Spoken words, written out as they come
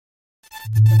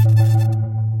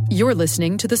You're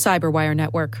listening to the Cyberwire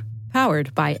Network,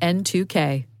 powered by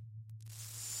N2K.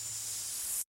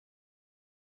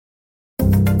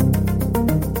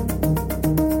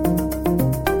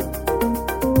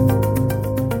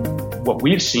 What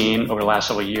we've seen over the last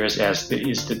several years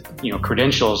is that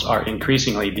credentials are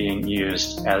increasingly being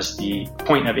used as the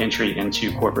point of entry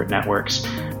into corporate networks,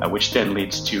 which then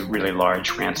leads to really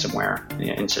large ransomware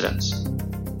incidents.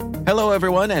 Hello,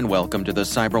 everyone, and welcome to the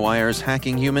CyberWire's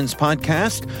Hacking Humans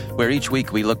podcast, where each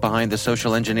week we look behind the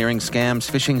social engineering scams,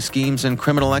 phishing schemes, and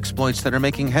criminal exploits that are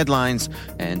making headlines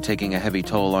and taking a heavy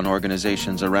toll on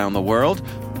organizations around the world.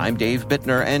 I'm Dave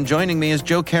Bittner, and joining me is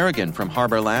Joe Carrigan from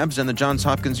Harbor Labs and the Johns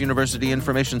Hopkins University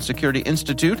Information Security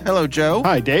Institute. Hello, Joe.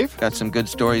 Hi, Dave. Got some good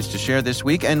stories to share this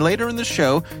week. And later in the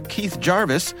show, Keith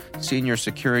Jarvis, senior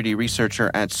security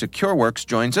researcher at SecureWorks,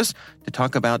 joins us to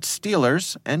talk about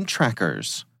stealers and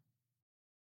trackers.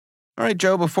 All right,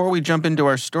 Joe, before we jump into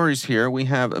our stories here, we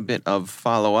have a bit of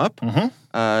follow-up.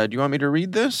 Mm-hmm. Do you want me to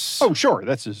read this? Oh, sure.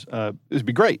 This would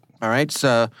be great. All right.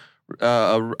 So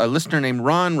a listener named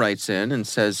Ron writes in and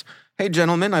says, "Hey,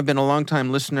 gentlemen, I've been a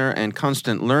longtime listener and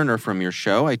constant learner from your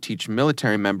show. I teach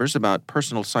military members about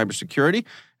personal cybersecurity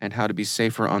and how to be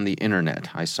safer on the internet.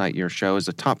 I cite your show as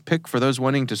a top pick for those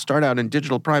wanting to start out in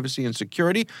digital privacy and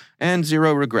security, and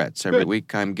zero regrets. Every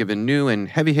week I'm given new and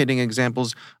heavy-hitting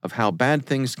examples of how bad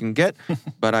things can get,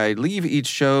 but I leave each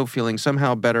show feeling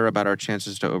somehow better about our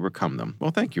chances to overcome them." Well,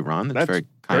 thank you, Ron. That's very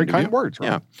kind of you. Words, Ron.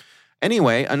 Yeah.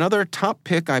 Anyway, another top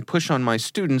pick I push on my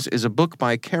students is a book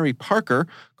by Kerry Parker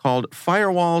called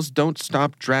Firewalls Don't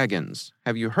Stop Dragons.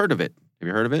 Have you heard of it?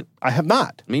 I have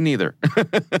not. Me neither.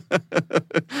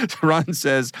 Ron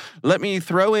says, "Let me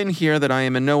throw in here that I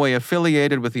am in no way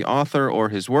affiliated with the author or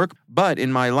his work, but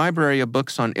in my library of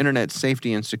books on internet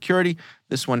safety and security,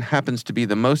 this one happens to be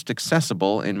the most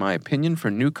accessible, in my opinion,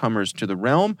 for newcomers to the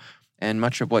realm, and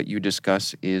much of what you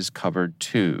discuss is covered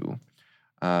too."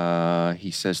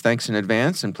 He says, "Thanks in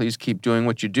advance, and please keep doing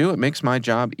what you do. It makes my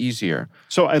job easier."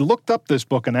 So I looked up this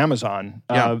book on Amazon,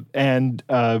 and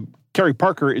Kerry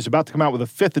Parker is about to come out with a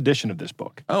 5th edition of this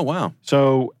book. Oh, wow.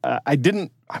 So I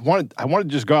wanted to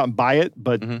just go out and buy it,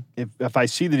 but if I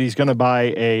see that he's going to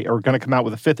going to come out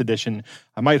with a 5th edition,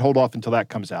 I might hold off until that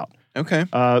comes out. Okay.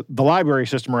 The library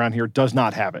system around here does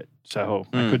not have it, so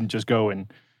I couldn't just go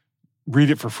and read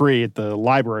it for free at the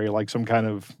library like some kind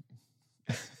of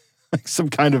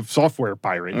software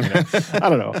pirate. I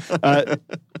don't know.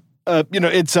 I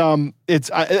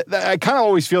kind of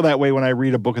always feel that way when I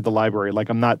read a book at the library, like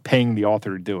I'm not paying the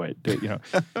author to do it. The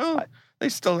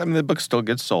book still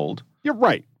gets sold. You're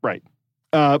right. But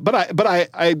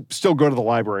I still go to the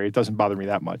library. It doesn't bother me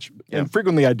that much. Yeah. And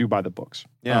frequently I do buy the books.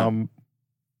 Yeah.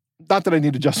 Not that I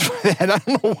need to justify that. I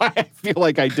don't know why I feel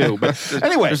like I do. But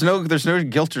anyway. There's no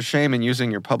guilt or shame in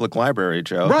using your public library,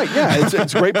 Joe. Right, yeah.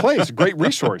 It's a great place, a great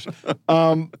resource.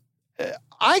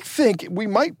 I think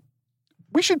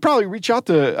we should probably reach out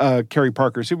to Kerry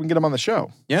Parker, see if we can get him on the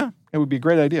show. Yeah. It would be a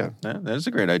great idea. Yeah, that is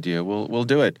a great idea. We'll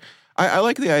do it. I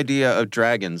like the idea of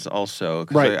dragons also.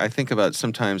 Right. I think about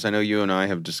sometimes, I know you and I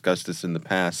have discussed this in the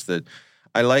past, that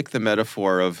I like the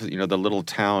metaphor of, the little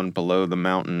town below the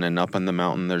mountain, and up on the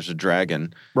mountain there's a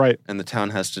dragon. Right. And the town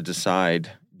has to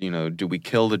decide, do we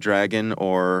kill the dragon,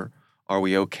 or are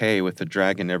we okay with the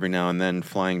dragon every now and then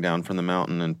flying down from the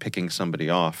mountain and picking somebody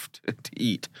off to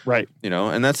eat? Right.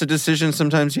 And that's a decision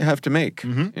sometimes you have to make,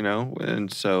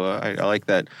 and so I like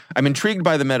that. I'm intrigued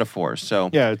by the metaphor, so.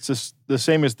 Yeah, it's just the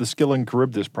same as the Scylla and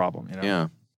Charybdis problem, Yeah.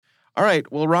 All right.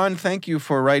 Well, Ron, thank you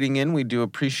for writing in. We do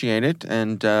appreciate it,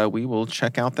 and we will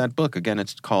check out that book. Again,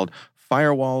 it's called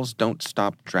Firewalls Don't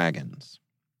Stop Dragons.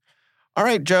 All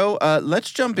right, Joe,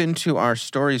 let's jump into our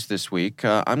stories this week.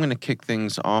 I'm going to kick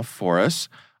things off for us.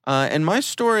 And my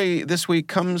story this week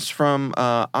comes from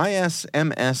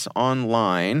ISMS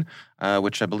Online,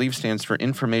 which I believe stands for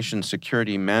Information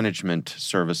Security Management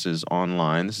Services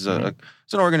Online. This is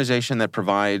it's an organization that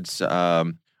provides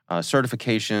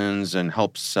certifications and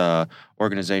helps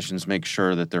organizations make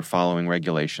sure that they're following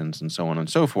regulations and so on and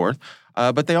so forth.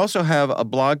 But they also have a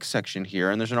blog section here,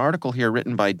 and there's an article here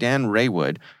written by Dan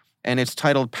Raywood, and it's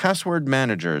titled Password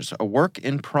Managers, a Work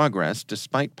in Progress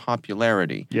Despite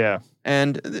Popularity. Yeah.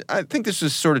 And I think this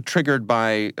is sort of triggered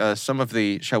by some of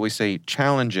the, shall we say,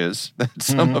 challenges that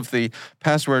some of the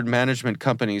password management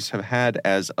companies have had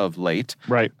as of late.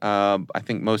 Right. I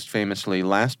think most famously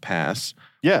LastPass.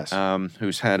 Yes.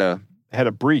 Who's had a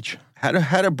breach.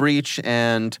 Had a breach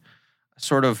and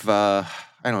sort of,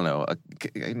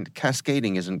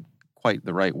 cascading isn't quite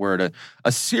the right word.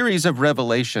 A series of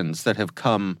revelations that have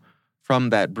come from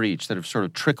that breach that have sort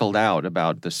of trickled out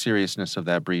about the seriousness of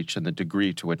that breach and the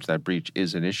degree to which that breach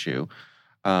is an issue.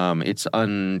 It's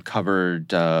uncovered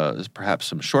perhaps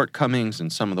some shortcomings in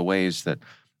some of the ways that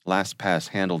LastPass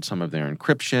handled some of their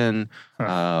encryption,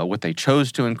 what they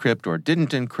chose to encrypt or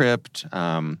didn't encrypt,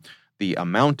 the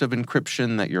amount of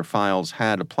encryption that your files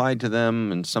had applied to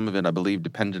them, and some of it, I believe,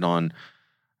 depended on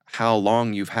how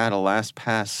long you've had a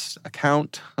LastPass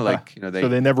account. So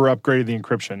they never upgraded the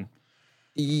encryption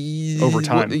over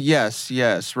time. Well,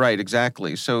 yes, right,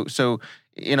 exactly. So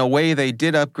in a way, they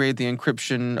did upgrade the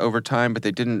encryption over time, but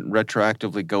they didn't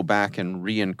retroactively go back and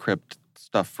re-encrypt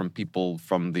stuff from people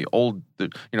from the old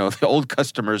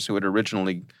customers who had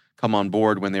originally come on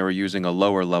board when they were using a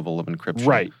lower level of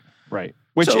encryption. Right.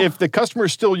 Which, if the customer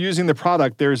is still using the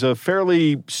product, there's a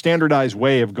fairly standardized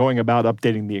way of going about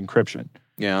updating the encryption.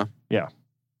 Yeah.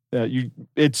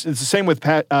 It's the same with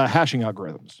hashing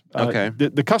algorithms. Okay.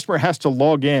 The customer has to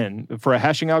log in for a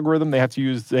hashing algorithm. They have to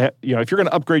use if you're going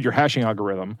to upgrade your hashing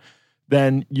algorithm,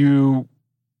 then in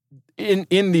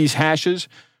these hashes,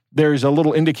 there's a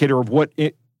little indicator of what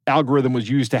algorithm was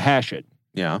used to hash it.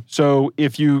 Yeah. So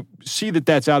if you see that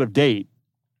that's out of date,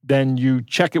 then you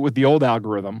check it with the old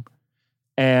algorithm,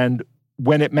 and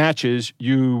when it matches,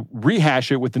 you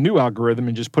rehash it with the new algorithm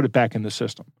and just put it back in the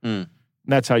system. And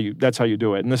that's how you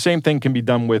do it. And the same thing can be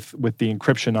done with the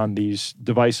encryption on these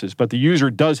devices, but the user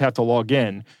does have to log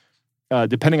in,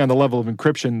 depending on the level of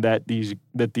encryption that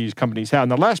these companies have.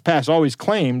 And the LastPass always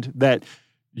claimed that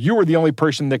you were the only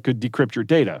person that could decrypt your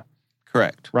data.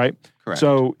 Correct. Right? Correct.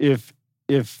 So if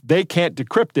they can't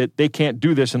decrypt it, they can't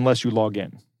do this unless you log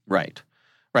in. Right.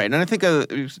 And I think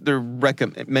they're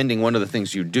recommending one of the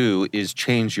things you do is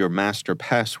change your master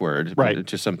password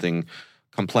to something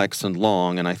complex and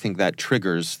long, and I think that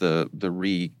triggers the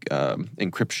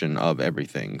encryption of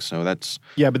everything. So that's...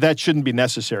 Yeah, but that shouldn't be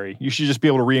necessary. You should just be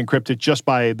able to re-encrypt it just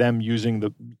by them using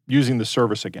the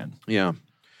service again. Yeah.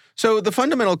 So the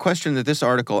fundamental question that this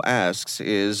article asks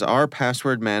is, are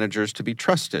password managers to be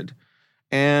trusted?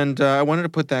 And I wanted to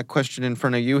put that question in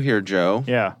front of you here, Joe.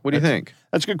 Yeah. What do you think?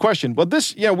 That's a good question. Well,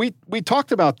 we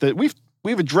talked about that. We've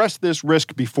addressed this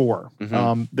risk before,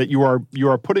 that you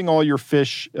are putting all your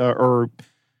fish all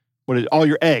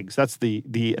your eggs. That's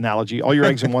the analogy. All your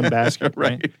eggs in one basket,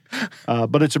 right?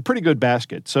 But it's a pretty good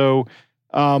basket. So,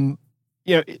 I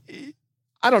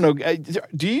don't know.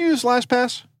 Do you use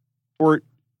LastPass or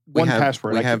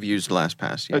OnePassword? We have used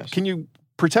LastPass. Yes. Can you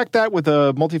protect that with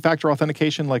a multi-factor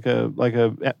authentication, like a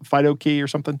FIDO key or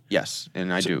something? Yes,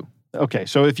 and I do. Okay,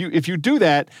 so if you do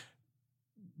that,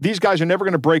 these guys are never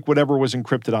going to break whatever was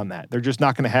encrypted on that. They're just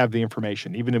not going to have the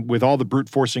information. Even with all the brute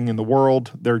forcing in the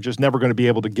world, they're just never going to be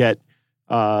able to get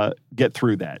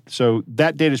through that. So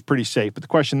that data is pretty safe. But the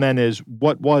question then is,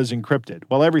 what was encrypted?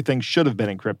 Well, everything should have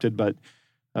been encrypted, but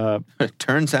it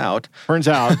turns out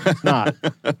it's not.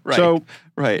 Right. So,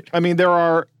 right. I mean, there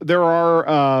are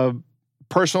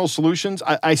personal solutions.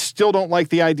 I still don't like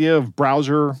the idea of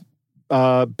browser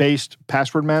based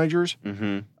password managers.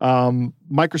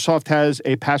 Microsoft has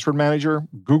a password manager.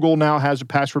 Google now has a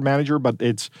password manager, but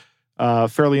it's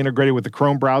fairly integrated with the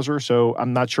Chrome browser, so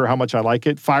I'm not sure how much I like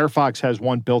it. Firefox has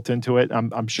one built into it.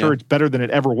 I'm sure it's better than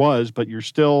it ever was, but you're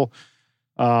still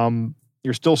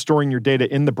storing your data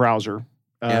in the browser.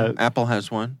 Apple has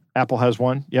one. Apple has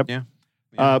one. Yep. Yeah.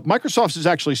 Microsoft's is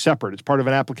actually separate. It's part of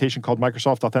an application called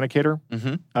Microsoft Authenticator.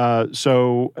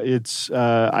 So it's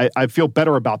I feel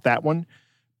better about that one.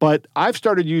 But I've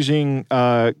started using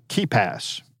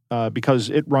KeePass because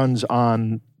it runs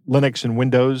on Linux and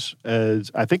Windows.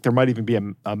 I think there might even be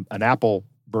an Apple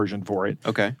version for it.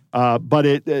 Okay.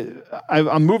 But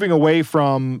I'm moving away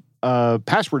from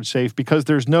password safe because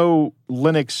there's no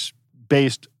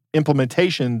Linux-based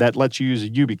implementation that lets you use a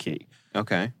YubiKey.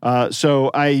 Okay. So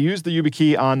I use the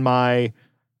YubiKey on my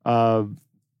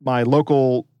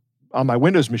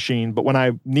Windows machine, but when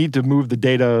I need to move the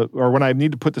data or when I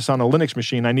need to put this on a Linux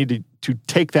machine, I need to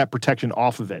take that protection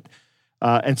off of it.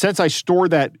 And since I store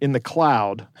that in the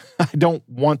cloud, I don't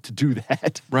want to do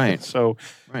that. Right.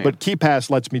 But KeePass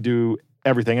lets me do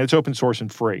everything, and it's open source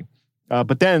and free.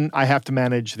 But then I have to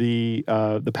manage the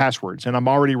passwords, and I'm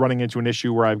already running into an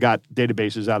issue where I've got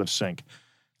databases out of sync.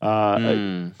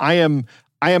 I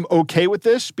am okay with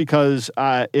this because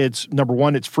it's number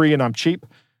one, it's free and I'm cheap.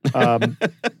 Number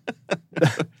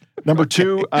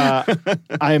two,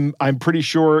 I'm pretty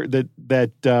sure that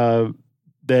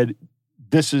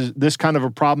this kind of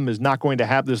a problem is not going to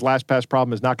happen. This LastPass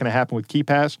problem is not going to happen with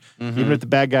KeePass. Even if the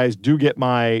bad guys do get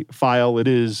my file, it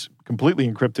is completely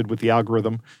encrypted with the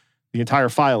algorithm. The entire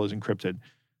file is encrypted,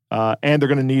 and they're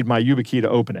going to need my YubiKey to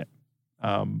open it.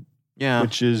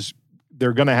 Which is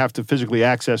they're going to have to physically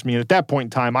access me. And at that point in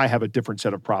time, I have a different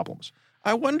set of problems.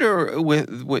 I wonder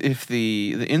if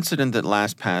the incident that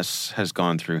LastPass has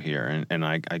gone through here, and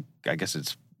I guess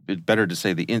it's better to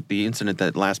say the incident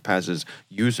that LastPass's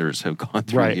users have gone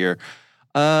through here,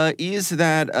 is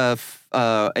that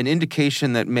an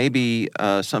indication that maybe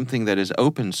something that is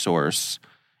open source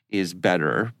is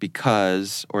better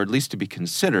because, or at least to be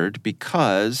considered,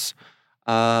 because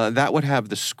that would have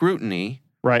the scrutiny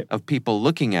of people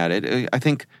looking at it. I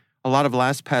think a lot of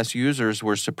LastPass users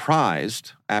were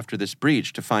surprised after this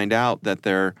breach to find out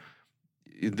that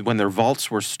when their vaults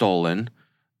were stolen,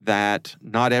 that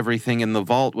not everything in the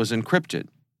vault was encrypted.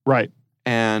 Right.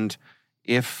 And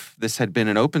if this had been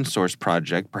an open source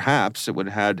project, perhaps it would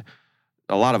have had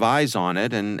a lot of eyes on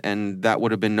it, and that would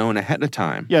have been known ahead of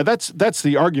time. Yeah, that's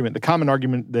the argument, the common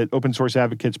argument that open source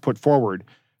advocates put forward.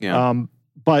 Yeah.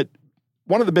 But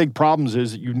one of the big problems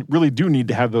is that you really do need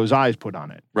to have those eyes put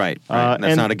on it. Right.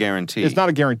 That's not a guarantee. It's not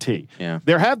a guarantee. Yeah.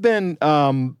 There have been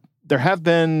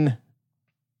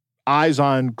eyes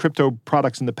on crypto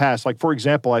products in the past. Like, for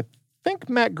example, I think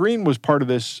Matt Green was part of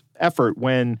this effort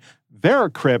when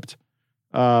VeraCrypt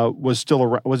was still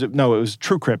around. Was it? No, it was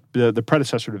TrueCrypt, the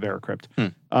predecessor to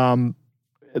VeraCrypt.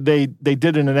 They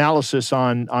did an analysis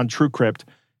on TrueCrypt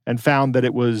and found that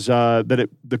it was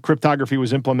the cryptography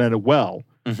was implemented well.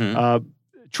 Mm-hmm.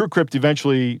 TrueCrypt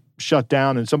eventually shut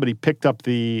down, and somebody picked up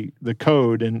the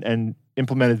code and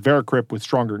implemented VeraCrypt with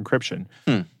stronger encryption.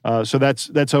 So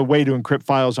that's a way to encrypt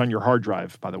files on your hard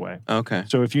drive, by the way. Okay.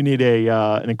 So if you need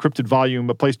an encrypted volume,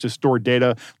 a place to store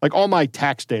data, like all my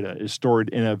tax data is stored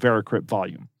in a VeraCrypt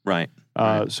volume. Right.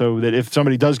 So that if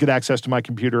somebody does get access to my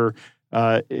computer,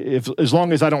 as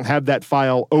long as I don't have that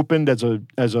file opened as a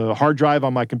hard drive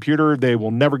on my computer, they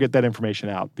will never get that information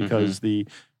out because they'd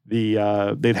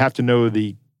have to know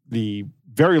the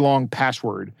very long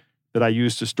password that I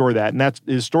use to store that. And that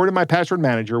is stored in my password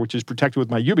manager, which is protected with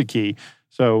my YubiKey.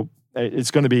 So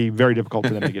it's going to be very difficult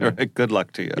for them to get in. Good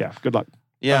luck to you. Yeah, good luck.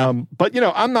 Yeah. But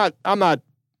I'm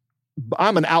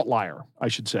an outlier, I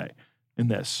should say, in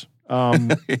this.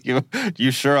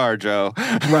 You sure are, Joe.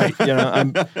 Right.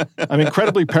 I'm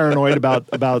incredibly paranoid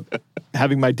about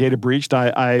having my data breached.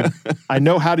 I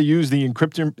know how to use the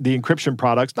encryption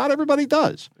products. Not everybody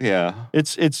does. Yeah.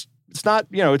 It's not,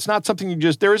 it's not something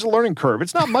there is a learning curve.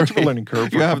 It's not much of a learning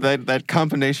curve. You have that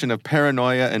combination of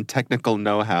paranoia and technical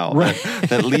know-how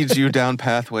that leads you down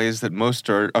pathways that most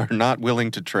are not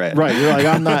willing to tread. Right. You're like,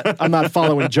 I'm not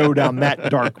following Joe down that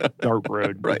dark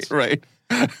road. Right.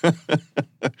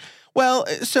 Well,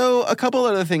 so a couple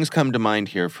other things come to mind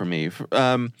here for me.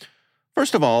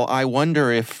 First of all, I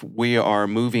wonder if we are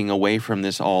moving away from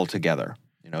this altogether.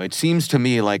 It seems to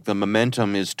me like the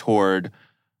momentum is toward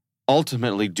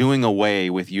ultimately doing away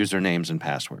with usernames and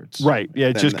passwords. Right. Yeah,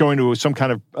 it's just going to some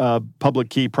kind of public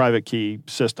key, private key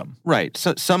system. Right.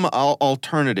 So some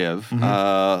alternative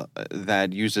that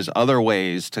uses other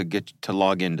ways to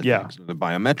log into things, the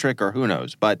biometric or who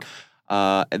knows. But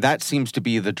that seems to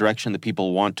be the direction that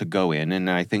people want to go in, and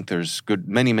I think there's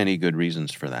many good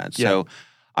reasons for that. Yeah. So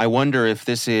I wonder if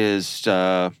this is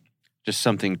just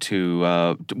something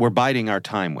we're biding our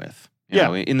time with. You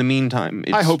know, in the meantime,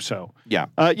 I hope so. Yeah.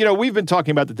 We've been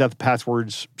talking about the death of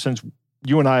passwords since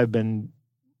you and I have been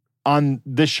on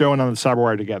this show and on the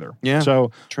Cyberwire together. Yeah.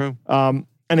 So true. And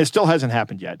it still hasn't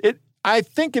happened yet. I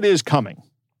think it is coming.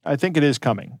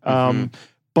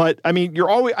 But I mean,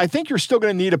 I think you're still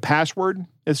going to need a password.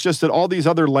 It's just that all these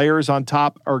other layers on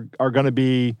top are going to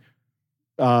be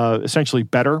essentially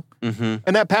better. Mm-hmm.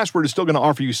 And that password is still going to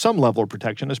offer you some level of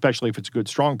protection, especially if it's a good,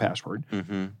 strong password.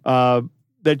 Mm-hmm.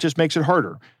 That just makes it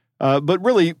harder. But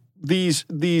really, these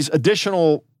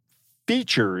additional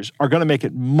features are going to make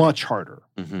it much harder.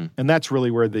 Mm-hmm. And that's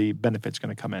really where the benefit's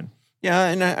going to come in. Yeah,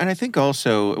 and I think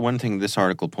also one thing this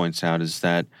article points out is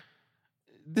that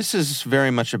this is very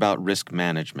much about risk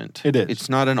management. It is. It's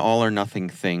not an all or nothing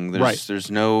thing. There's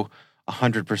no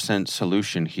 100%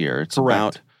 solution here. It's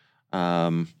Correct.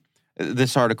 about,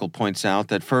 this article points out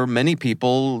that for many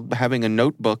people, having a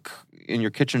notebook in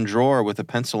your kitchen drawer with a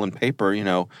pencil and paper,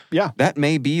 that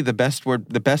may be the best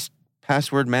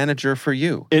password manager for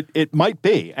you. It might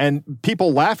be. And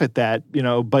people laugh at that,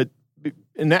 but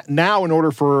now in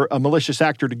order for a malicious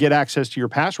actor to get access to your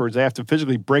passwords, they have to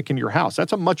physically break into your house.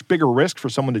 That's a much bigger risk for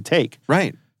someone to take.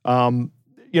 Right. And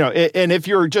if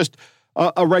you're just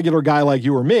a regular guy like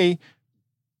you or me,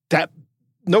 that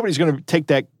nobody's going to take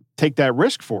that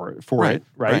risk for it, right?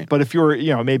 But if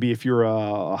you're, maybe if you're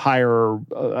a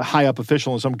high up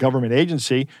official in some government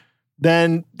agency,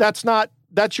 then that's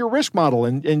your risk model,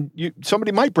 and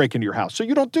somebody might break into your house, so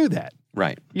you don't do that.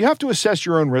 Right. You have to assess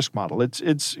your own risk model.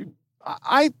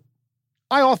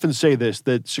 I often say this,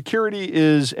 that security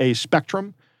is a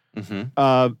spectrum.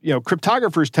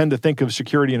 Cryptographers tend to think of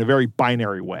security in a very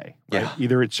binary way. Right? Yeah.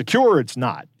 Either it's secure or it's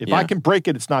not. If I can break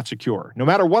it, it's not secure. No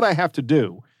matter what I have to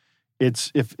do,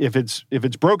 if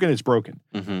it's broken, it's broken.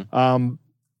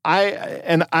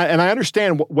 I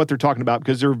understand what they're talking about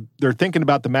because they're thinking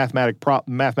about the mathematic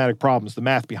problems, the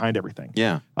math behind everything.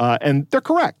 Yeah. And they're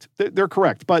correct. They're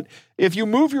correct. But if you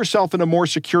move yourself in a more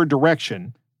secure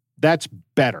direction, that's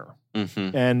better.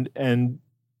 And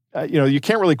you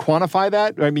can't really quantify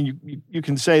that. I mean, you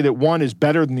can say that one is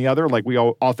better than the other. Like we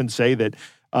often say that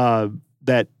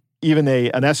that even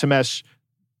an SMS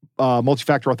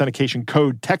multi-factor authentication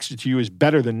code texted to you is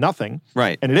better than nothing.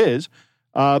 Right. And it is.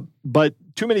 But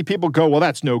too many people go, well,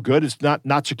 that's no good. It's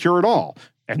not secure at all.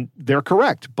 And they're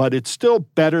correct, but it's still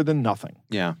better than nothing.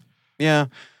 Yeah. Yeah.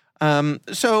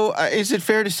 So is it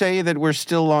fair to say that we're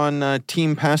still on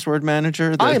Team Password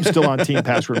Manager? I am still on Team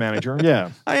Password Manager,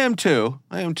 yeah. I am too.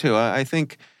 I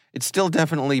think it's still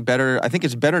definitely better. I think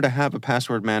it's better to have a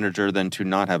password manager than to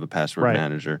not have a password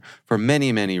manager for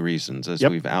many, many reasons, as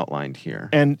we've outlined here.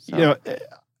 And,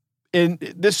 and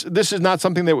this is not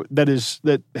something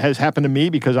that has happened to me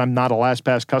because I'm not a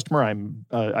LastPass customer.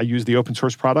 I use the open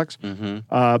source products.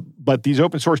 But these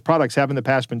open source products have in the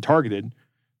past been targeted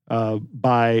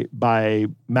by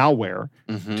malware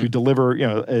to deliver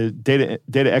data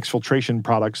exfiltration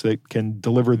products that can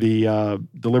deliver the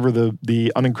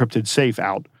unencrypted safe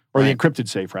out, or the encrypted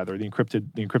safe rather, the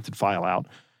encrypted file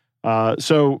out.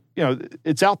 So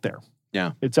it's out there.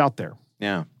 Yeah, it's out there.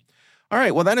 Yeah. All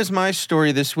right. Well, that is my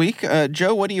story this week.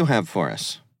 Joe, what do you have for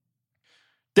us?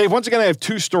 Dave, once again, I have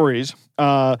two stories.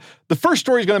 The first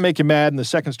story is going to make you mad, and the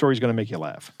second story is going to make you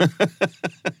laugh.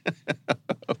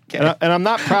 Okay. And I'm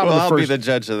not proud of the first. I'll be the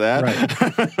judge of that.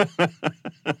 Right.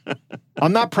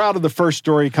 I'm not proud of the first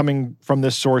story coming from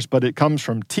this source, but it comes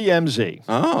from TMZ.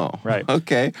 Oh, right.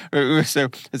 Okay. So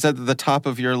is that the top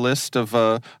of your list of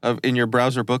in your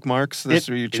browser bookmarks? This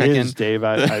where you check it is, in? Dave.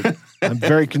 I'm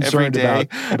very concerned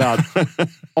about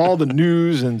all the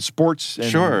news and sports and,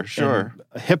 sure.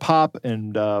 and hip hop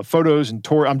and photos and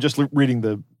tour. I'm just reading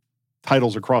the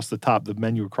titles across the top, the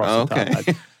menu across the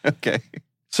top. Okay.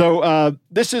 So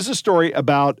this is a story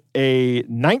about a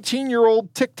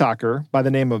 19-year-old TikToker by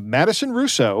the name of Madison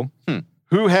Russo,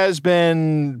 who has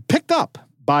been picked up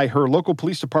by her local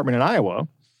police department in Iowa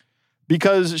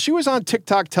because she was on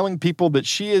TikTok telling people that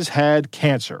she has had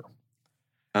cancer.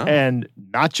 Oh. And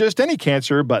not just any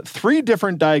cancer, but 3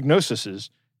 different diagnoses.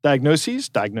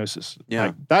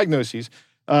 Yeah. Diagnoses.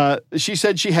 She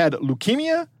said she had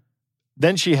leukemia,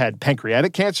 then she had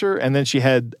pancreatic cancer, and then she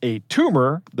had a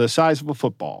tumor the size of a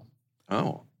football.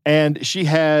 Oh. And she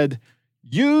had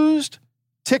used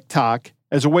TikTok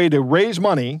as a way to raise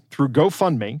money through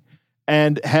GoFundMe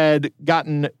and had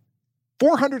gotten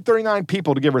 439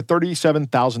 people to give her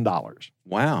 $37,000.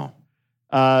 Wow.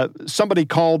 Somebody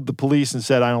called the police and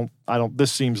said, I don't,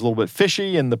 this seems a little bit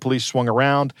fishy. And the police swung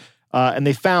around, and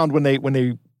they found when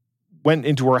they went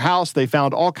into her house, they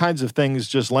found all kinds of things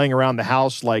just laying around the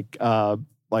house, like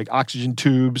oxygen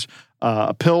tubes,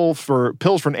 pills for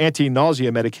an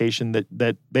anti-nausea medication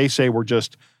that they say were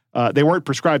just, they weren't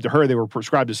prescribed to her. They were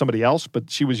prescribed to somebody else, but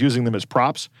she was using them as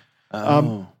props.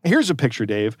 Here's a picture,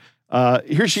 Dave.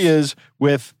 Here she is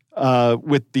with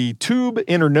the tube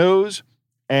in her nose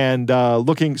and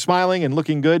smiling and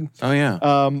looking good. Oh,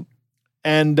 yeah.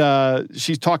 And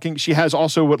she's talking. She has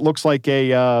also what looks like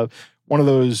one of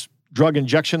those drug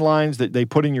injection lines that they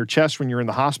put in your chest when you're in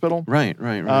the hospital. Right.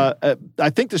 I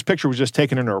think this picture was just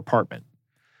taken in her apartment.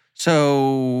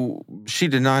 So she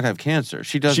did not have cancer.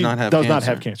 She does not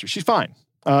have cancer. She's fine.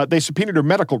 They subpoenaed her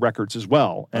medical records as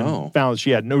well and found that she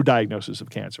had no diagnosis of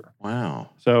cancer. Wow.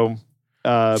 So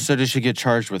does she get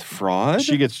charged with fraud?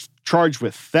 She gets charged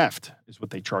with theft is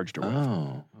what they charged her with.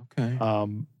 Oh, okay.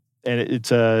 And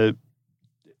it's a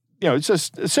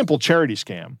simple charity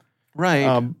scam.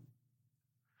 Right.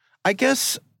 I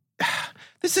guess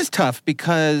this is tough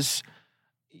because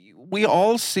we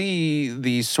all see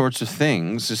these sorts of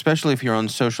things, especially if you're on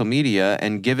social media,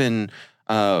 and given,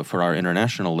 for our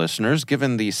international listeners,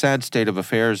 given the sad state of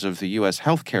affairs of the U.S.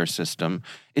 healthcare system,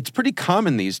 it's pretty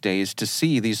common these days to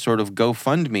see these sort of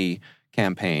GoFundMe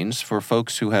campaigns for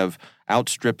folks who have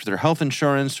outstripped their health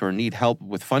insurance or need help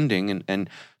with funding. And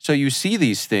so you see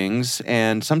these things,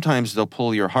 and sometimes they'll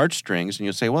pull your heartstrings, and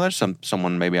you'll say, well, there's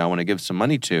someone maybe I want to give some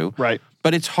money to. Right.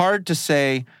 But it's hard to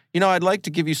say, I'd like to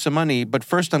give you some money, but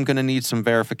first I'm going to need some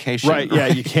verification. Right, yeah,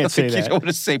 you can't say that. You don't want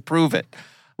to say, prove it.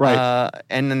 Right.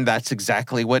 And then that's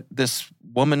exactly what this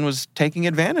woman was taking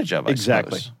advantage of, I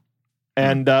suppose.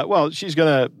 And,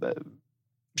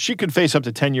 she could face up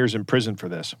to 10 years in prison for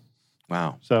this.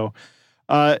 Wow. So,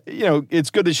 it's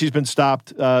good that she's been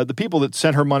stopped. The people that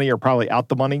sent her money are probably out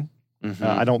the money. Mm-hmm.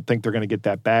 I don't think they're going to get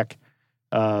that back.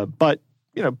 But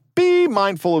be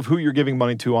mindful of who you're giving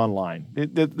money to online.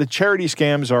 The charity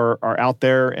scams are out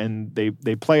there, and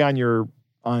they play on your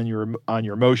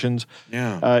emotions.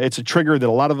 Yeah. It's a trigger that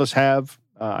a lot of us have.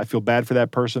 I feel bad for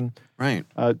that person. Right.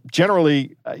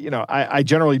 Generally, I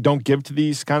generally don't give to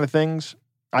these kind of things.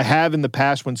 I have in the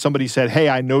past when somebody said, "Hey,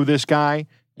 I know this guy,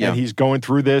 and he's going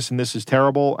through this, and this is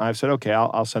terrible." I've said, "Okay,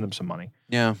 I'll send him some money."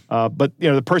 Yeah. But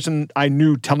the person I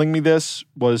knew telling me this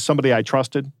was somebody I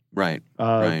trusted. Right.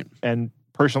 And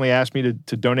personally asked me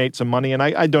to donate some money, and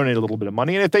I donated a little bit of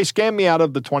money. And if they scam me out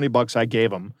of the $20 I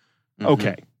gave them,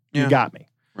 okay, you got me.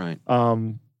 Right.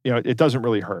 It doesn't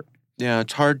really hurt. Yeah,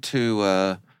 it's hard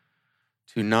to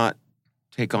not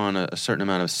take on a certain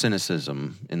amount of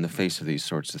cynicism in the face of these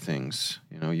sorts of things.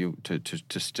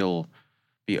 To still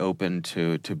be open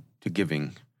to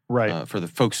giving, right, for the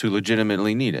folks who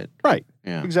legitimately need it. Right.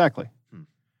 Yeah. Exactly.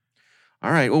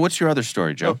 All right. Well, what's your other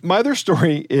story, Joe? My other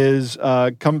story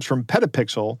comes from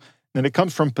Petapixel, and it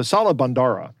comes from Pasala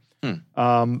Bandara.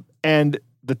 And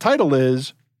the title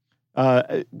is,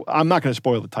 I'm not going to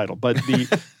spoil the title, but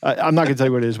I'm not going to tell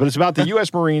you what it is, but it's about the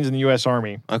U.S. Marines and the U.S.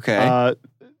 Army. Okay.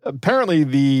 Apparently,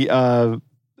 the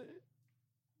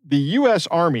U.S.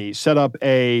 Army set up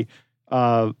a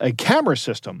camera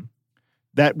system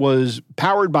that was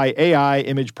powered by AI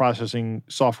image processing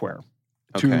software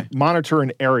to monitor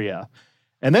an area.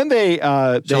 And then they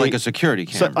like a security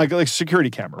camera. Like a security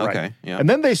camera, right? Okay, yeah. And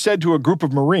then they said to a group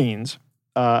of Marines,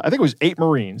 I think it was 8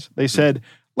 Marines, they said,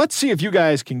 let's see if you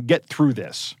guys can get through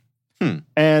this.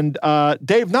 And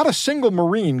Dave, not a single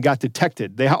Marine got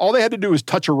detected. All they had to do was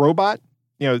touch a robot.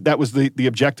 That was the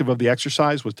objective of the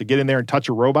exercise, was to get in there and touch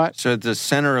a robot. So at the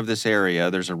center of this area,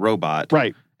 there's a robot.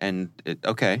 Right. And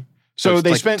okay. So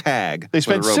they like spent tag. They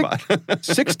spent with a robot.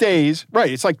 6 days.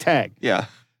 Right. It's like tag. Yeah.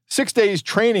 6 days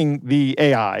training the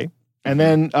AI, and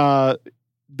then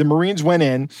the Marines went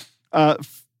in.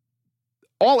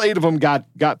 All 8 of them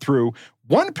got through.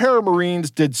 One pair of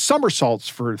Marines did somersaults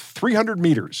for 300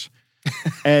 meters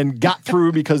and got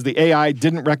through because the AI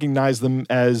didn't recognize them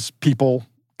as people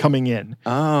coming in.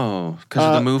 Oh, because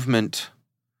of the movement.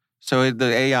 So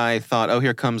the AI thought, "Oh,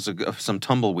 here comes some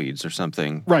tumbleweeds or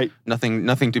something." Right.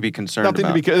 Nothing to be concerned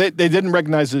about. They didn't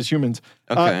recognize it as humans.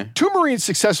 Okay. 2 Marines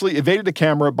successfully evaded the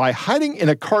camera by hiding in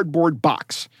a cardboard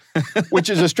box, which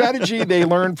is a strategy they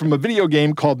learned from a video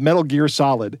game called Metal Gear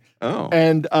Solid. Oh.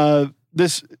 And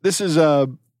this is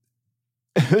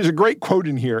there's a great quote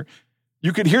in here.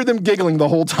 You could hear them giggling the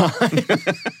whole time.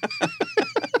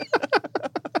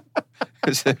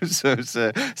 So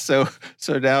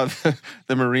now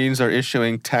the Marines are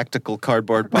issuing tactical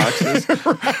cardboard boxes.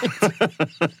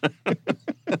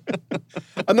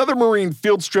 Another Marine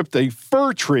field stripped a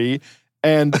fir tree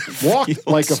and walked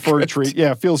like a fir tree.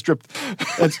 Yeah, field stripped.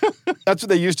 That's what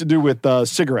they used to do with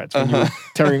cigarettes.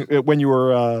 When you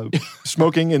were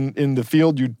smoking in the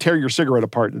field, you'd tear your cigarette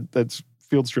apart. That's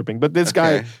field stripping. But this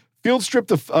guy field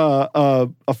stripped a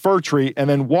fir tree and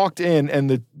then walked in, and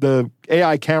the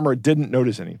AI camera didn't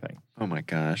notice anything. Oh my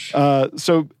gosh!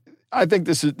 So I think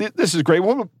this is great.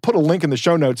 We'll put a link in the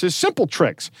show notes. It's simple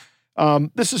tricks.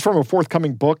 This is from a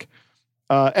forthcoming book.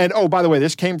 And by the way,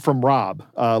 this came from Rob,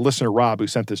 listener Rob, who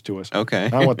sent this to us. Okay.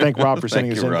 I want to thank Rob for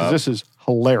sending this in, because this is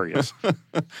hilarious.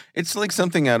 It's like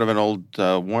something out of an old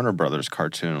Warner Brothers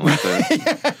cartoon, like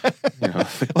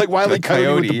like Wile E.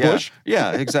 Coyote with the bush.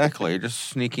 Yeah, exactly. Just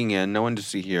sneaking in, no one to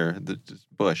see here. The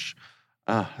bush.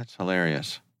 That's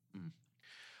hilarious.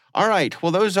 All right.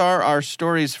 Well, those are our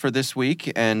stories for this week,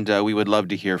 and we would love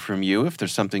to hear from you. If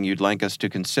there's something you'd like us to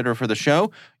consider for the show,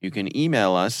 you can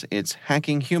email us. It's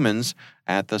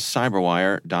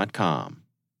hackinghumans@thecyberwire.com.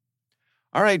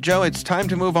 All right, Joe, it's time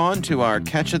to move on to our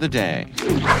catch of the day.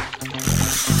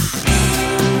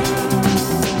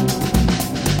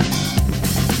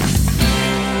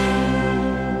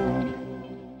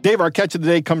 Dave, our catch of the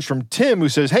day comes from Tim, who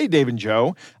says, "Hey, Dave and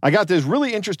Joe, I got this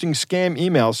really interesting scam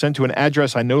email sent to an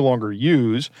address I no longer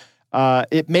use.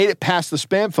 It made it past the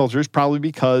spam filters, probably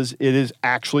because it is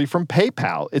actually from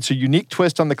PayPal. It's a unique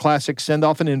twist on the classic send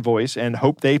off an invoice and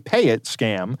hope they pay it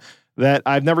scam that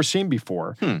I've never seen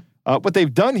before. What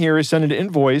they've done here is send an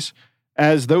invoice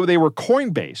as though they were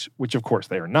Coinbase, which of course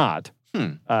they are not.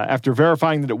 After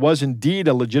verifying that it was indeed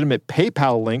a legitimate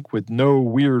PayPal link with no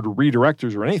weird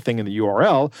redirectors or anything in the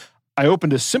URL, I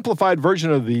opened a simplified version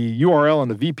of the URL on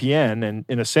the VPN and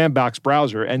in a sandbox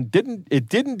browser, and it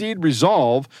did indeed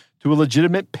resolve to a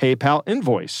legitimate PayPal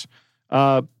invoice.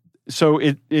 So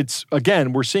it's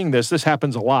again, we're seeing this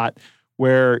happens a lot,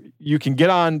 where you can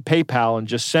get on PayPal and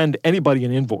just send anybody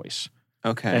an invoice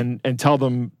Okay. and tell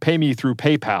them, pay me through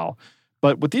PayPal.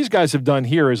 But what these guys have done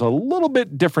here is a little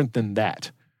bit different than that.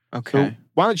 Okay. So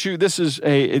why don't you,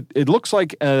 it looks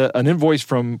like an invoice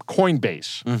from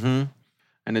Coinbase. Mm-hmm.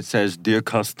 And it says, "Dear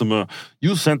customer,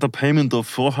 you sent a payment of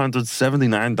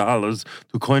 $479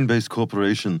 to Coinbase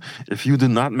Corporation. If you did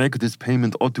not make this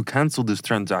payment or to cancel this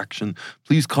transaction,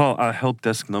 please call our help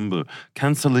desk number.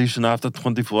 Cancellation after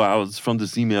 24 hours from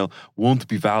this email won't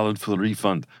be valid for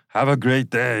refund. Have a great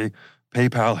day.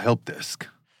 PayPal help desk."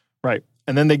 Right.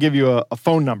 And then they give you a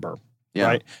phone number. Yeah.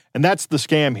 Right. And that's the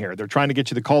scam here. They're trying to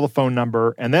get you to call the phone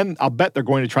number. And then I'll bet they're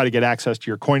going to try to get access to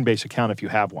your Coinbase account if you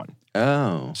have one.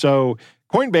 Oh, So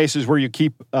Coinbase is where you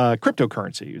keep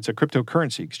cryptocurrency. It's a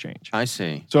cryptocurrency exchange. I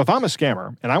see. So if I'm a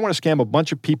scammer and I want to scam a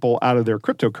bunch of people out of their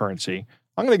cryptocurrency,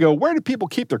 I'm going to go, where do people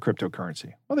keep their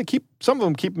cryptocurrency? Well, some of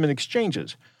them keep them in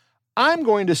exchanges. I'm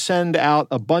going to send out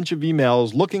a bunch of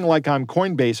emails looking like I'm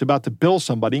Coinbase about to bill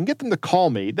somebody and get them to call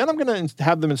me. Then I'm going to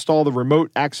have them install the remote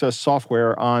access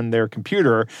software on their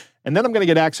computer. And then I'm going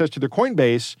to get access to their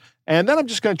Coinbase. And then I'm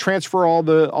just going to transfer all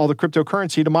the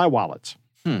cryptocurrency to my wallets.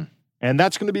 And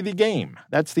that's going to be the game.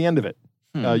 That's the end of it.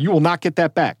 You will not get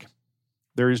that back.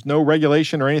 There is no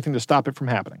regulation or anything to stop it from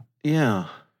happening. Yeah.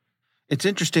 It's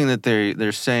interesting that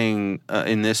they're saying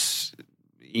in this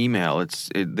email,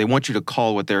 they want you to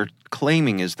call what they're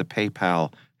claiming is the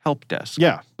PayPal help desk.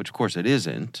 Yeah. Which, of course, it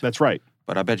isn't. That's right.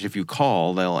 But I bet you if you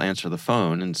call, they'll answer the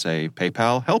phone and say,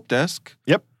 PayPal help desk.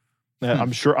 Yep.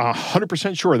 I'm sure,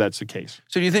 100% sure that's the case.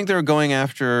 So do you think they're going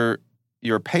after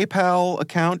your PayPal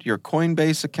account, your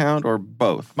Coinbase account, or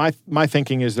both? My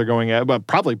thinking is they're going at, well,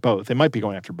 probably both. They might be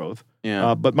going after both.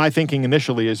 Yeah. But my thinking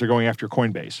initially is they're going after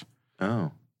Coinbase.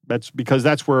 Oh. That's because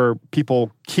that's where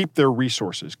people keep their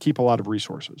resources, keep a lot of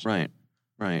resources. Right.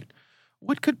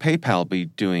 What could PayPal be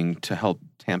doing to help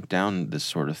tamp down this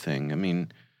sort of thing? I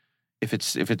mean, if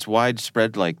it's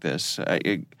widespread like this,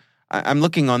 I'm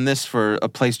looking on this for a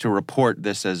place to report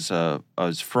this as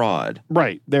fraud.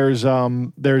 Right. There's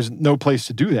no place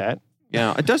to do that.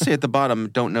 Yeah. It does say at the bottom,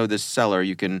 "Don't know this seller."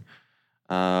 You can.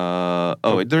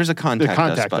 There's a contact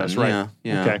us button. Us, right?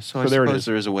 Yeah. Okay. So I there it suppose is.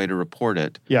 there is a way to report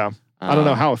it. Yeah. I don't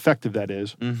know how effective that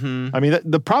is. Mm-hmm. I mean,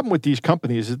 the problem with these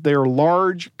companies is they're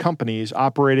large companies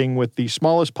operating with the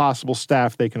smallest possible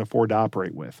staff they can afford to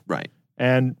operate with. Right.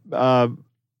 And,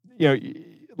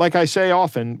 like I say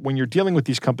often, when you're dealing with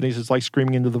these companies, it's like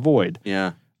screaming into the void.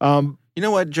 Yeah. You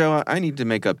know what, Joe? I need to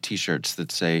make up T-shirts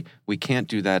that say, "We can't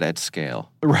do that at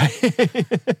scale." Right.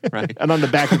 Right. And on the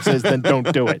back it says, "Then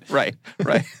don't do it." Right.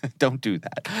 Don't do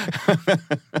that.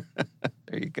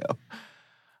 There you go.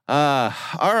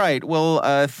 All right. Well,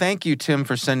 thank you, Tim,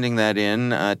 for sending that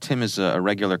in. Tim is a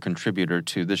regular contributor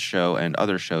to this show and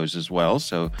other shows as well.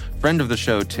 So, friend of the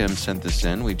show, Tim, sent this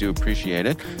in. We do appreciate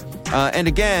it. And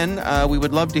again, we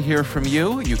would love to hear from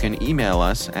you. You can email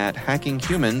us at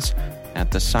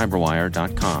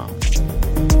hackinghumans@thecyberwire.com.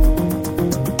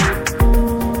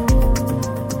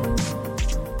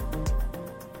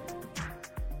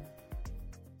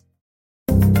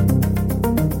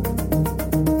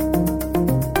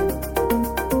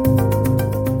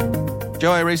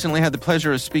 Joe, I recently had the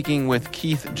pleasure of speaking with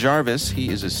Keith Jarvis. He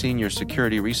is a senior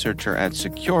security researcher at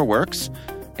SecureWorks,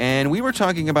 and we were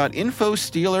talking about info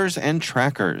stealers and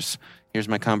trackers. Here's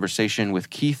my conversation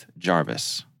with Keith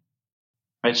Jarvis.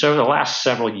 Right. So over the last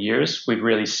several years, we've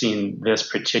really seen this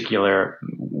particular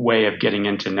way of getting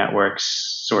into networks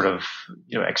sort of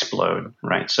explode.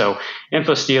 Right. So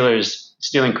info stealers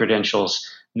stealing credentials.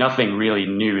 Nothing really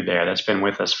new there. That's been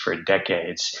with us for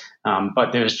decades.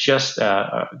 But there's just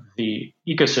the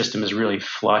ecosystem is really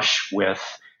flush with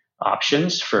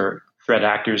options for threat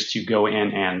actors to go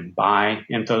in and buy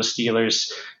info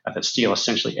stealers that steal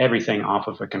essentially everything off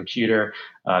of a computer.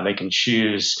 They can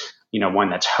choose, one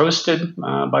that's hosted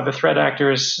by the threat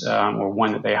actors or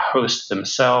one that they host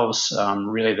themselves.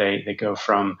 Really, they go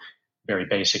from very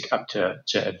basic up to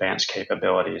advanced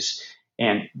capabilities.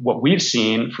 And what we've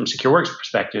seen from SecureWorks'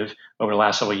 perspective over the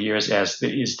last several years is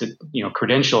that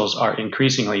credentials are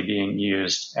increasingly being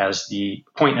used as the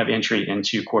point of entry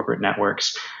into corporate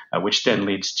networks, which then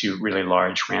leads to really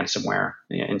large ransomware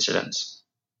incidents.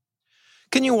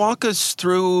 Can you walk us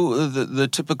through the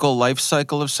typical life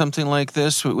cycle of something like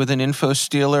this with an info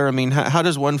stealer? I mean, how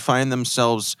does one find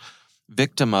themselves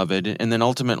victim of it? And then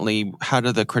ultimately, how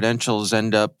do the credentials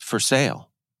end up for sale?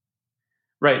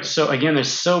 Right. So again,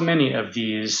 there's so many of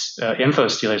these info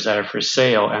stealers that are for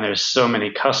sale, and there's so many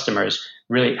customers.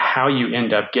 really how you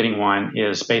end up getting one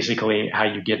is basically how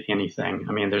you get anything.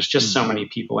 I mean, there's just so many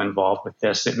people involved with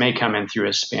this. It may come in through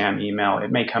a spam email.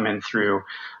 It may come in through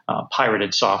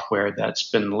pirated software that's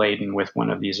been laden with one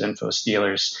of these info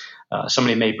stealers.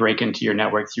 Somebody may break into your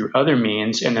network through other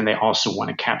means, and then they also want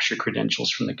to capture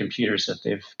credentials from the computers that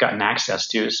they've gotten access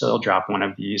to. So they'll drop one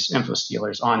of these info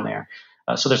stealers on there.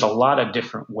 So there's a lot of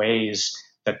different ways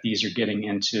that these are getting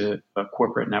into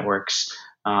corporate networks.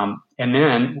 And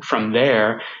then from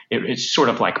there, it's sort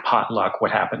of like potluck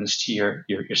what happens to your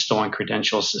stolen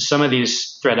credentials. Some of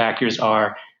these threat actors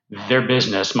their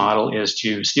business model is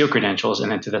to steal credentials and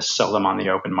then to sell them on the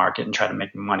open market and try to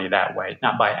make money that way,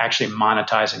 not by actually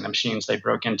monetizing the machines they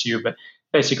broke into, but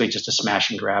basically just a smash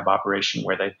and grab operation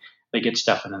where they get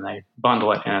stuff and then they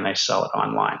bundle it and then they sell it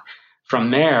online.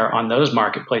 From there, on those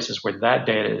marketplaces where that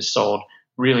data is sold,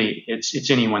 really, it's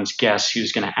anyone's guess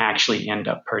who's going to actually end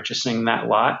up purchasing that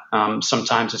lot.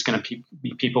 Sometimes it's going to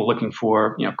be people looking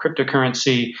for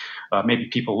cryptocurrency, maybe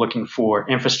people looking for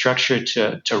infrastructure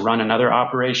to run another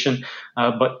operation.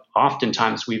 But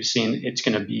oftentimes we've seen it's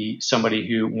going to be somebody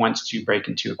who wants to break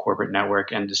into a corporate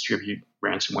network and distribute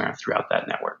ransomware throughout that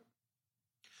network.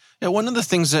 Yeah, one of the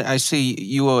things that I see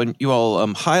you all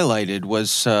highlighted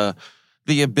was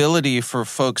the ability for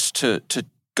folks to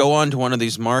go on to one of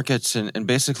these markets and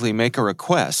basically make a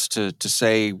request to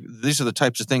say, these are the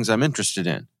types of things I'm interested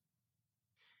in.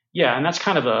 Yeah, and that's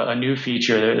kind of a new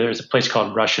feature. There's a place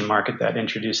called Russian Market that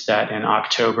introduced that in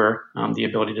October, the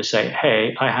ability to say,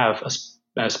 hey, I have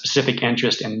a specific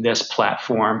interest in this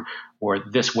platform or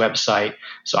this website,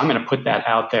 so I'm going to put that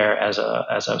out there as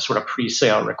a sort of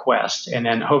pre-sale request. And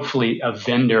then hopefully a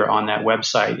vendor on that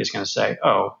website is going to say,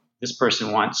 oh, this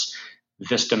person wants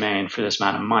this domain for this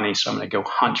amount of money, so I'm going to go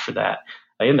hunt for that.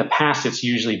 In the past, it's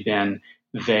usually been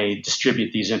they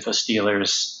distribute these info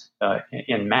stealers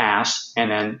in mass,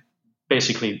 and then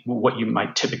basically what you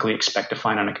might typically expect to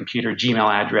find on a computer: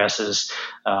 Gmail addresses,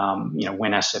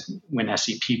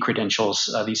 WinSCP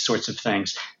credentials, these sorts of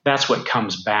things. That's what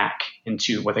comes back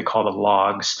into what they call the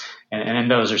logs, and then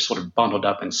those are sort of bundled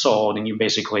up and sold, and you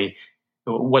basically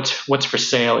what's for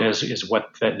sale is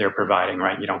what they're providing,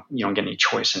 right? You don't get any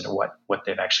choice into what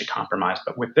they've actually compromised.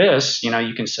 But with this,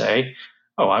 you can say,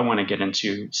 oh, I want to get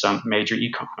into some major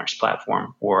e-commerce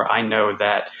platform, or I know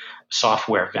that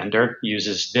software vendor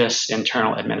uses this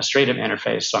internal administrative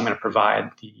interface, so I'm going to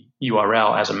provide the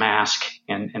URL as a mask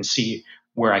and see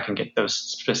where I can get those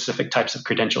specific types of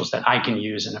credentials that I can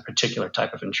use in a particular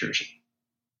type of intrusion.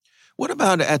 What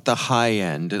about at the high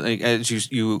end? Like,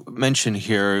 as you mentioned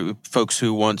here, folks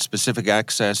who want specific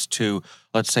access to,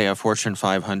 let's say, a Fortune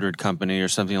 500 company or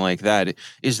something like that.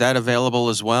 Is that available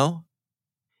as well?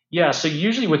 Yeah, so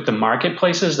usually with the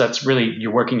marketplaces, that's really,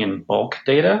 you're working in bulk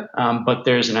data, but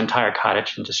there's an entire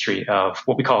cottage industry of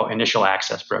what we call initial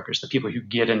access brokers, the people who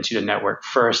get into the network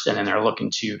first and then they're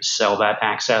looking to sell that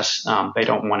access. They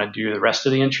don't want to do the rest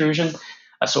of the intrusion.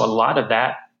 So a lot of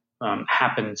that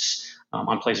happens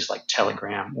on places like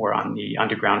Telegram or on the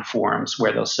underground forums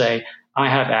where they'll say, I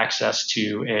have access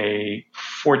to a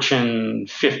Fortune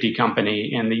 50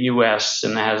 company in the US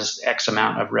and that has X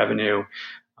amount of revenue.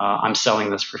 I'm selling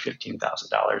this for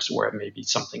 $15,000, or it may be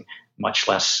something much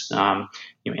less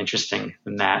interesting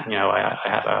than that. I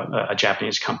have a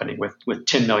Japanese company with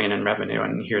 10 million in revenue,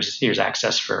 and here's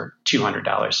access for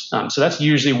 $200. So that's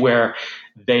usually where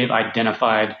they've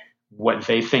identified what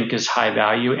they think is high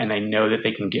value, and they know that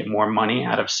they can get more money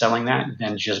out of selling that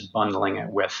than just bundling it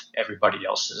with everybody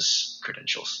else's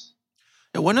credentials.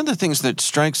 One of the things that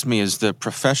strikes me is the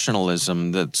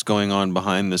professionalism that's going on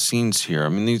behind the scenes here. I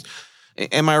mean,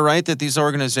 am I right that these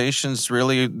organizations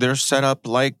really, they're set up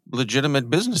like legitimate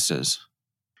businesses?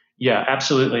 Yeah,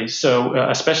 absolutely. So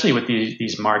especially with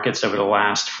these markets over the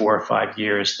last 4 or 5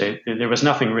 years, there was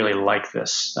nothing really like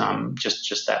this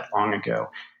just that long ago.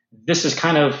 This is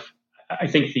kind of, I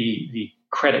think, the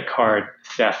credit card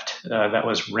theft that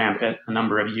was rampant a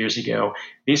number of years ago.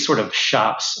 These sort of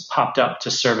shops popped up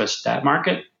to service that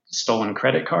market, stolen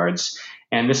credit cards.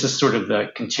 And this is sort of the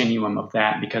continuum of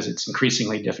that, because it's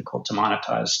increasingly difficult to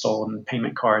monetize stolen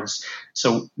payment cards.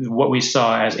 So what we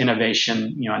saw as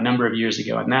innovation, a number of years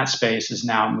ago in that space has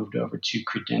now moved over to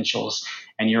credentials.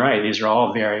 And you're right, these are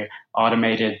all very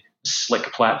automated,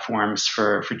 slick platforms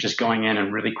for just going in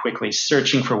and really quickly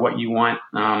searching for what you want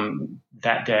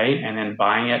that day and then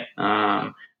buying it.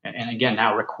 And again,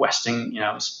 now requesting,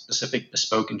 specific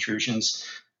bespoke intrusions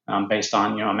based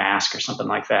on, a mask or something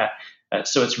like that.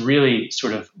 So it's really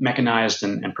sort of mechanized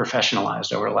and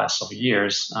professionalized over the last several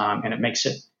years, and it makes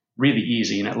it really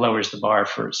easy, and it lowers the bar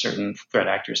for certain threat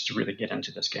actors to really get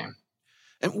into this game.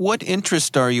 And what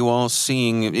interest are you all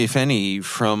seeing, if any,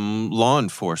 from law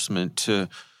enforcement to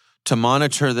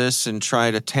monitor this and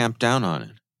try to tamp down on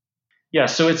it? Yeah,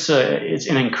 so it's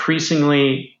an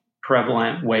increasingly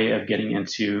prevalent way of getting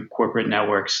into corporate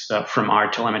networks from our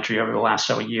telemetry over the last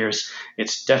several years.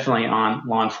 It's definitely on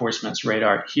law enforcement's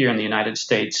radar here in the United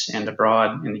States and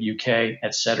abroad in the UK,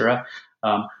 et cetera.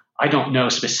 I don't know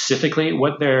specifically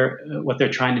what they're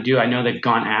trying to do. I know they've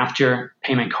gone after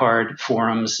payment card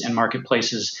forums and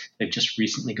marketplaces. They've just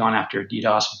recently gone after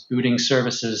DDoS booting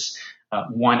services.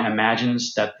 One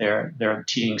imagines that they're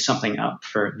teeing something up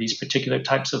for these particular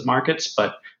types of markets,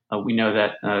 but we know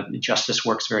that justice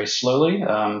works very slowly.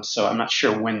 So I'm not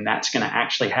sure when that's going to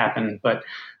actually happen, but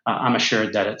I'm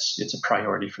assured that it's a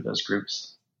priority for those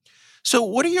groups. So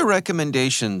what are your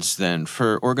recommendations then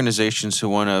for organizations who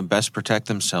want to best protect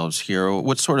themselves here?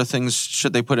 What sort of things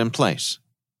should they put in place?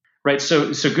 Right.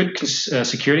 So good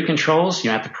security controls,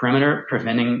 at the perimeter,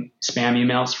 preventing spam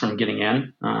emails from getting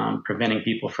in, preventing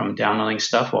people from downloading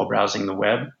stuff while browsing the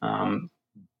web.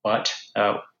 But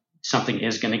something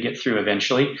is going to get through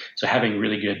eventually. So having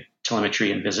really good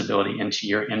telemetry and visibility into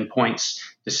your endpoints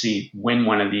to see when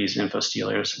one of these info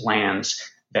stealers lands,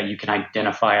 that you can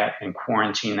identify it and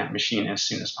quarantine that machine as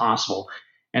soon as possible.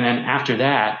 And then after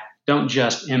that, don't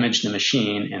just image the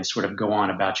machine and sort of go on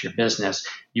about your business.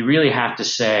 You really have to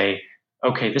say,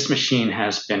 okay, this machine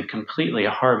has been completely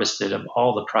harvested of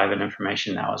all the private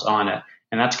information that was on it.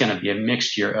 And that's going to be a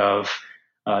mixture of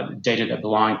data that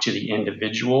belonged to the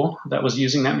individual that was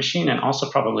using that machine, and also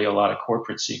probably a lot of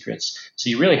corporate secrets. So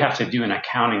you really have to do an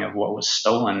accounting of what was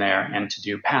stolen there, and to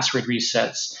do password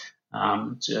resets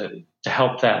to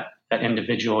help that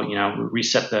individual,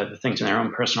 reset the things in their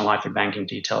own personal life, their banking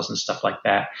details and stuff like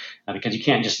that, because you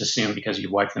can't just assume because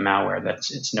you wipe the malware that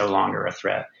it's no longer a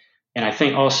threat. And I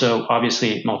think also,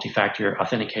 obviously, multi-factor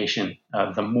authentication,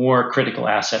 the more critical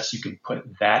assets you can put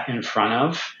that in front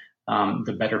of,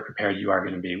 the better prepared you are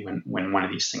going to be when one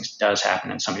of these things does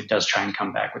happen and somebody does try and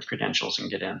come back with credentials and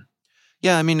get in.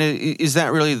 Yeah, I mean, is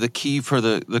that really the key for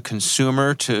the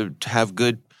consumer to have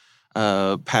good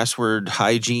password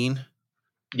hygiene?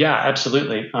 Yeah,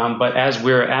 absolutely. But as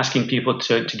we're asking people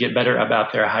to get better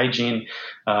about their hygiene,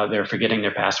 they're forgetting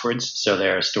their passwords. So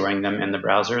they're storing them in the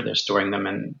browser. They're storing them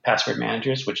in password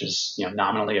managers, which is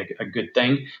nominally a good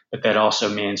thing. But that also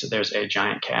means that there's a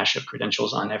giant cache of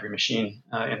credentials on every machine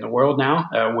in the world now,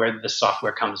 where the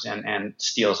software comes in and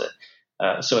steals it.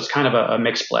 So it's kind of a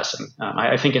mixed blessing.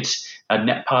 I think it's a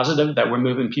net positive that we're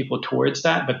moving people towards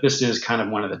that. But this is kind of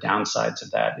one of the downsides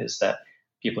of that, is that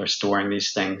people are storing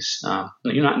these things, not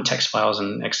in text files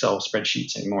and Excel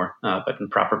spreadsheets anymore, but in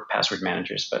proper password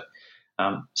managers. But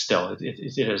still, it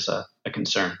is a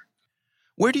concern.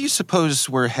 Where do you suppose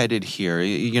we're headed here?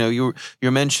 You're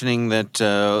mentioning that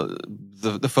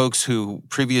the folks who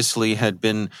previously had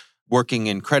been working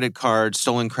in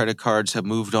stolen credit cards, have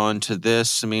moved on to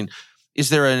this. I mean, is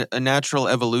there a natural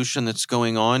evolution that's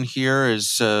going on here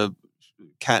as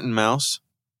cat and mouse?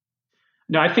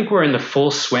 No, I think we're in the full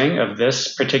swing of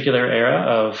this particular era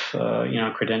of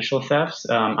credential theft.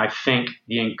 I think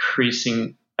the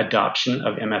increasing adoption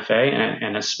of MFA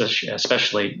and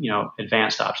especially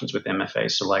advanced options with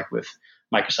MFA. So like with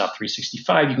Microsoft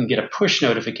 365, you can get a push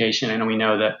notification, and we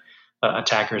know that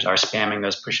attackers are spamming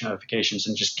those push notifications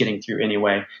and just getting through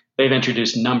anyway. They've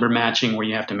introduced number matching, where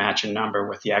you have to match a number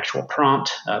with the actual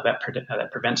prompt that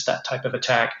prevents that type of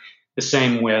attack. The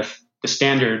same with the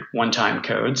standard one-time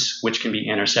codes, which can be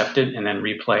intercepted and then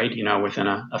replayed, within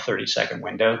a 30-second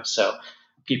window. So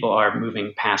people are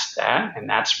moving past that, and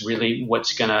that's really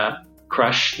what's going to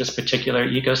crush this particular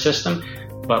ecosystem.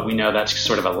 But we know that's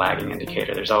sort of a lagging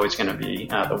indicator. There's always going to be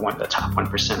the top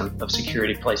 1% of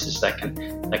security places that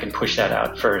can push that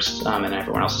out first, and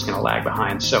everyone else is going to lag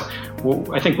behind. So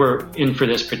I think we're in for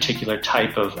this particular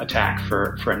type of attack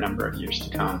for a number of years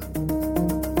to come.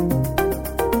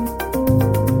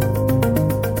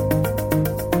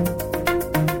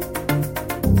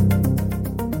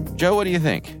 Joe, what do you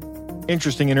think?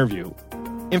 Interesting interview.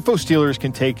 Info stealers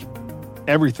can take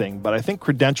everything, but I think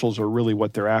credentials are really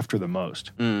what they're after the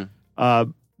most.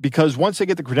 Because once they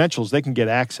get the credentials, they can get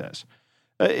access.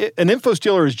 An info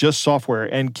stealer is just software,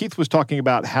 and Keith was talking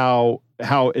about how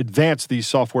advanced these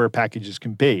software packages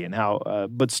can be, and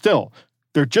but still,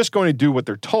 they're just going to do what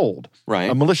they're told. Right.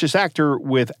 A malicious actor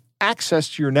with access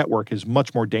to your network is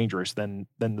much more dangerous than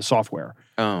the software.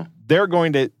 Oh. They're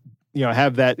going to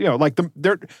have that, like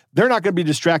they're not going to be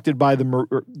distracted by they're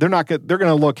going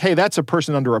to look, hey, that's a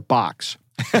person under a box.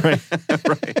 Right.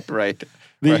 Right.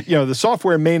 The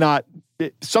software may not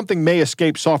something may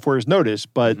escape software's notice,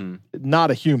 but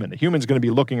not a human. A human's going to be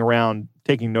looking around,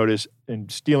 taking notice,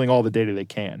 and stealing all the data they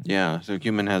can. Yeah, so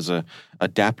human has a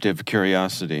adaptive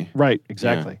curiosity. Right,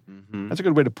 exactly. Yeah. Mm-hmm. That's a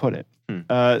good way to put it.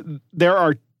 There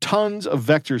are tons of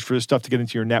vectors for this stuff to get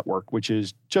into your network, which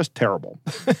is just terrible.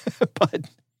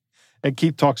 And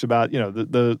Keith talks about,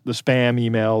 the spam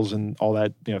emails and all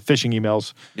that, phishing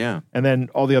emails. Yeah. And then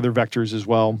all the other vectors as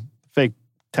well, fake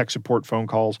tech support phone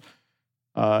calls,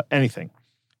 anything.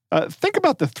 Think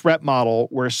about the threat model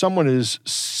where someone is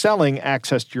selling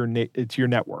access to your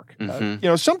network.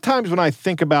 Sometimes when I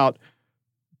think about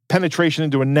penetration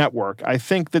into a network, I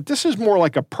think that this is more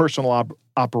like a personal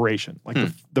operation. Like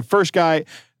the first guy,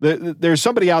 there's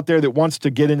somebody out there that wants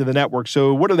to get into the network.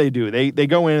 So what do? They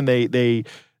go in and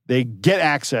they get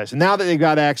access. And now that they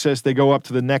got access, they go up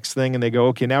to the next thing and they go,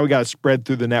 okay, now we got to spread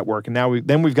through the network. And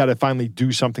then we've got to finally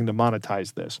do something to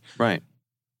monetize this. Right.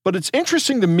 But it's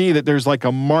interesting to me that there's like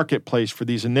a marketplace for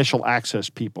these initial access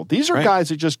people. These are guys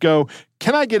that just go,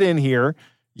 can I get in here?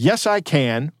 Yes, I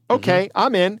can. Okay,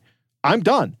 I'm in. I'm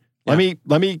done. Yeah.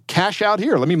 Let me cash out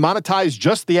here. Let me monetize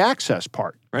just the access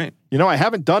part. Right. I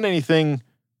haven't done anything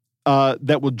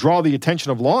that would draw the attention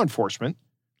of law enforcement.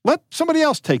 Let somebody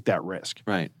else take that risk.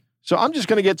 Right. So I'm just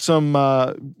going to get some,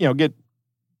 get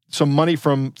some money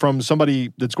from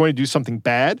somebody that's going to do something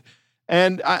bad.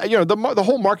 And, the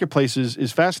whole marketplace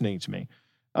is fascinating to me.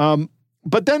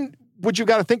 But then what you've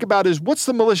got to think about is what's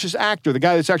the malicious actor, the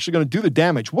guy that's actually going to do the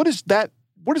damage? What does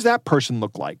that person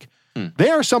look like? They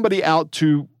are somebody out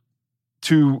to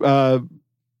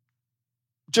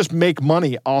just make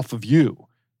money off of you,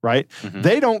 right?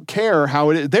 They don't care how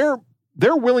it is.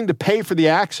 They're willing to pay for the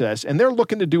access, and they're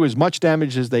looking to do as much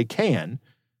damage as they can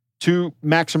to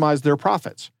maximize their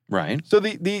profits. Right. So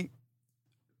the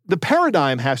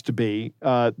paradigm has to be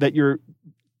that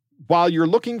while you're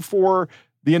looking for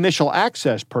the initial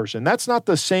access person, that's not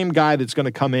the same guy that's going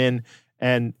to come in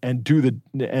and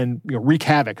wreak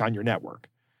havoc on your network.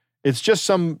 It's just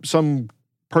some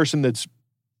person that's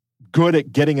good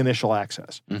at getting initial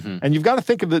access. And you've got to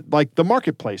think of it like the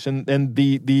marketplace and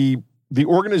the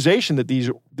organization that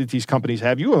these companies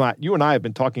have. You and I have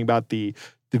been talking about the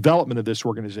development of this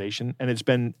organization, and it's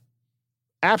been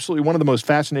absolutely one of the most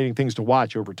fascinating things to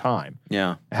watch over time.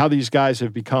 Yeah. How these guys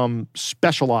have become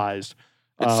specialized.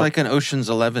 It's like an Ocean's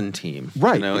 11 team.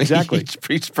 Right, exactly.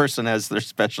 Each person has their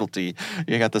specialty.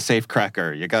 You got the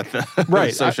safecracker. You got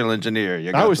the social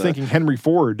engineer. I was thinking Henry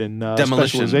Ford and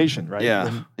specialization, right?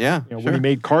 Yeah, and, when he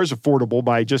made cars affordable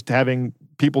by just having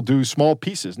people do small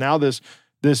pieces. Now this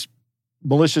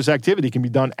malicious activity can be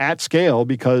done at scale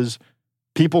because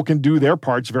people can do their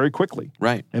parts very quickly,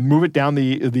 right, and move it down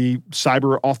the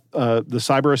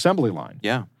cyber assembly line.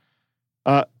 Yeah.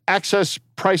 Access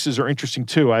prices are interesting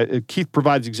too. Keith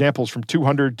provides examples from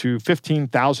 $200 to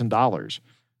 $15,000.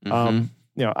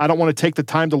 I don't want to take the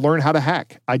time to learn how to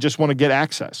hack. I just want to get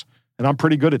access, and I'm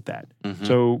pretty good at that.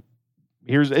 So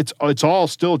it's all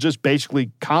still just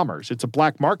basically commerce. It's a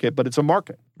black market, but it's a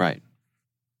market. Right.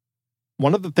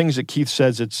 One of the things that Keith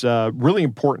says it's really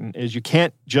important is you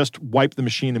can't just wipe the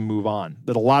machine and move on,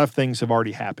 that a lot of things have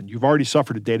already happened. You've already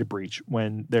suffered a data breach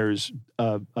when there's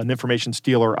an information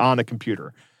stealer on a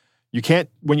computer. You can't,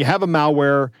 when you have a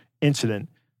malware incident,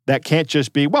 that can't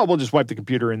just be, well, we'll just wipe the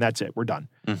computer and that's it. We're done.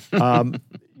 And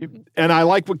I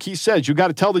like what Keith says. You got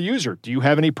to tell the user, do you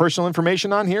have any personal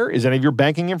information on here? Is any of your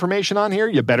banking information on here?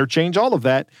 You better change all of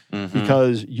that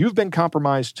because you've been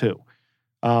compromised too.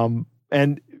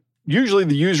 And usually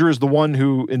the user is the one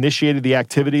who initiated the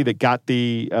activity that got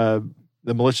the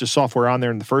malicious software on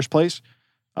there in the first place.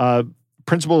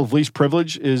 Principle of least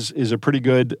privilege is a pretty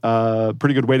good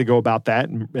way to go about that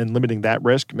and limiting that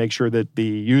risk. Make sure that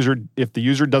if the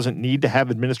user doesn't need to have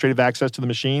administrative access to the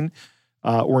machine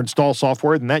or install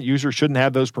software, then that user shouldn't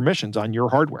have those permissions on your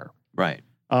hardware. Right.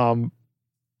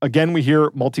 Again, we hear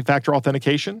multi-factor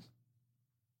authentication.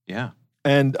 Yeah.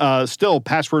 And still,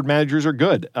 password managers are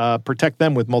good. Protect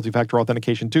them with multi-factor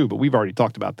authentication too, but we've already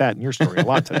talked about that in your story a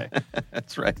lot today.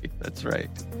 That's right.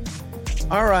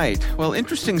 All right. Well,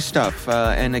 interesting stuff.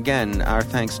 And again, our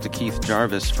thanks to Keith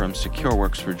Jarvis from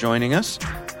SecureWorks for joining us.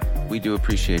 We do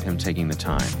appreciate him taking the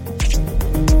time.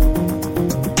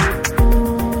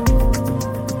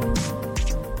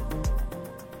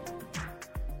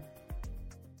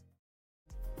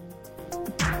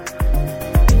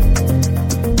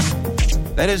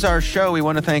 That is our show. We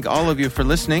want to thank all of you for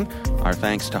listening. Our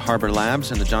thanks to Harbor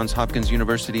Labs and the Johns Hopkins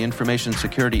University Information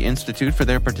Security Institute for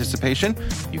their participation.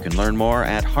 You can learn more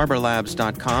at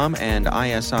harborlabs.com and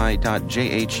isi.jhu.edu.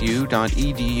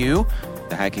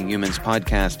 The Hacking Humans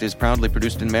podcast is proudly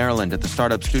produced in Maryland at the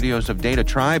startup studios of Data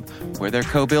Tribe, where they're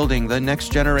co-building the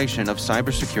next generation of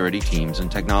cybersecurity teams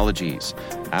and technologies.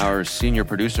 Our senior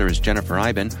producer is Jennifer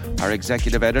Iben. Our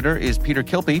executive editor is Peter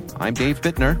Kilpie. I'm Dave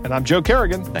Bittner. And I'm Joe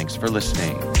Kerrigan. Thanks for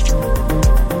listening.